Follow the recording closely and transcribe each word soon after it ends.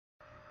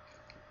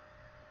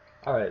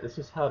Alright, this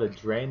is how to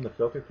drain the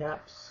filter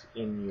caps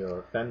in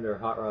your Fender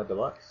Hot Rod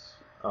Deluxe,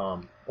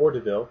 or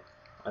DeVille.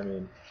 I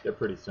mean, they're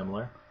pretty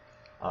similar.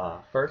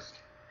 First,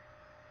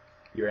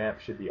 your amp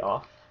should be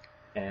off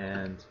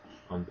and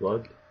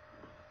unplugged,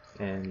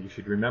 and you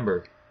should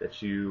remember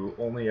that you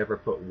only ever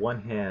put one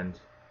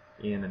hand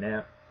in an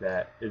amp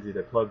that is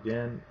either plugged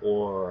in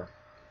or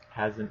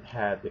hasn't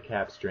had the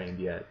caps drained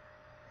yet.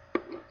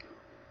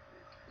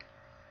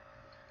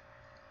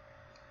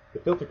 The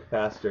filter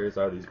capacitors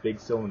are these big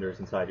cylinders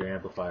inside your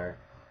amplifier.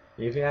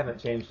 And if you haven't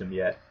changed them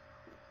yet,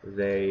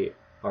 they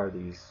are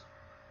these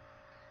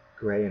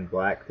gray and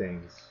black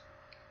things.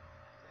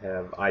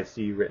 Have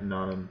IC written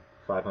on them,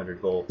 500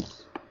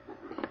 volts.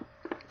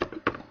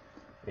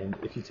 And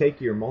if you take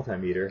your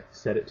multimeter,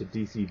 set it to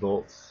DC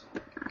volts,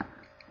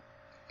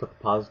 put the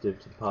positive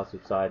to the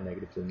positive side,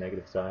 negative to the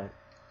negative side.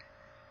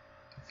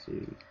 Let's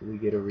see, we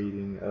get a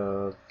reading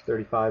of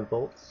 35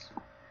 volts.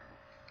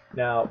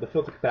 Now, the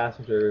filter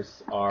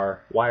capacitors are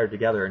wired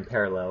together in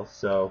parallel,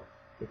 so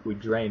if we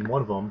drain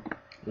one of them,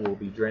 we'll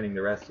be draining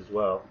the rest as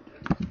well.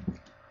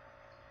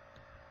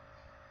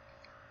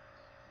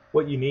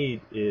 What you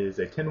need is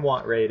a 10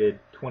 watt rated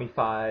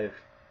 25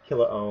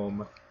 kilo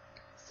ohm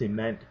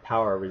cement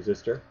power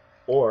resistor,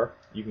 or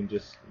you can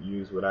just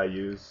use what I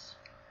use,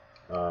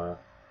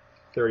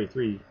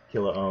 33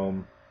 kilo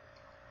ohm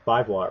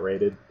 5 watt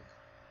rated.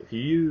 If you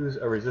use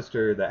a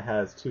resistor that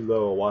has too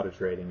low a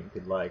wattage rating, it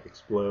could like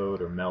explode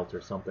or melt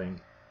or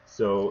something.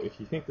 So if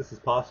you think this is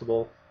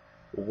possible,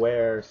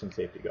 wear some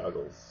safety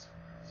goggles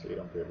so you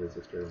don't get a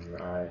resistor in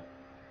your eye.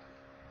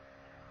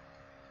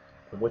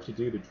 And what you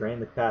do to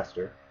drain the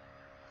capacitor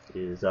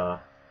is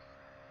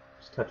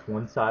just touch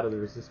one side of the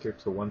resistor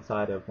to one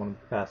side of one of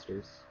the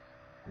capacitors,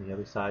 and the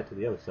other side to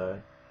the other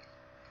side,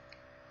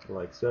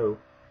 like so.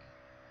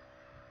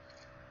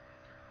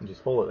 And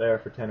just hold it there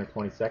for 10 or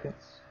 20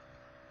 seconds.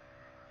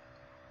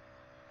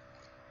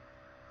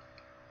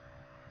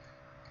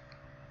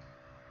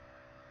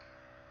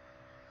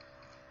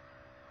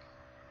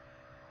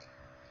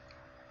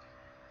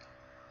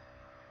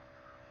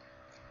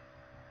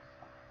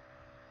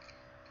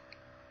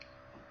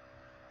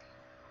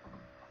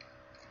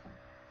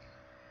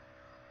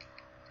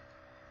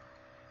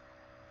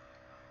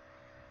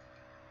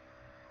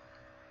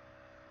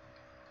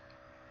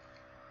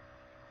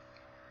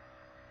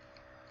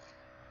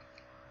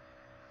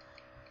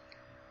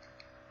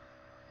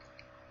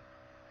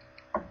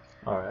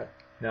 Alright,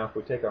 now if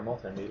we take our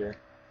multimeter,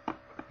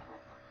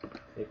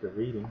 take a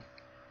reading,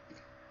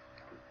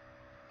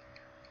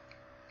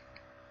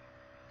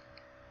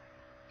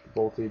 the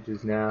voltage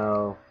is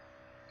now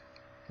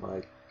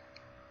like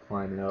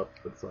climbing up.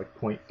 It's like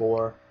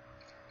 0.4,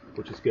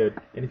 which is good.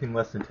 Anything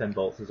less than 10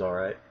 volts is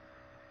alright,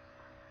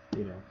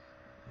 you know.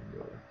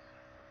 And,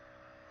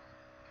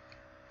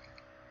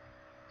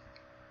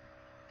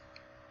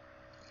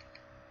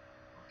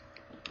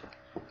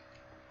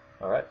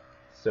 alright,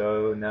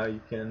 so now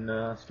you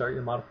can start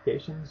your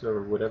modifications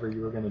or whatever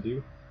you were going to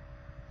do.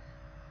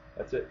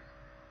 That's it.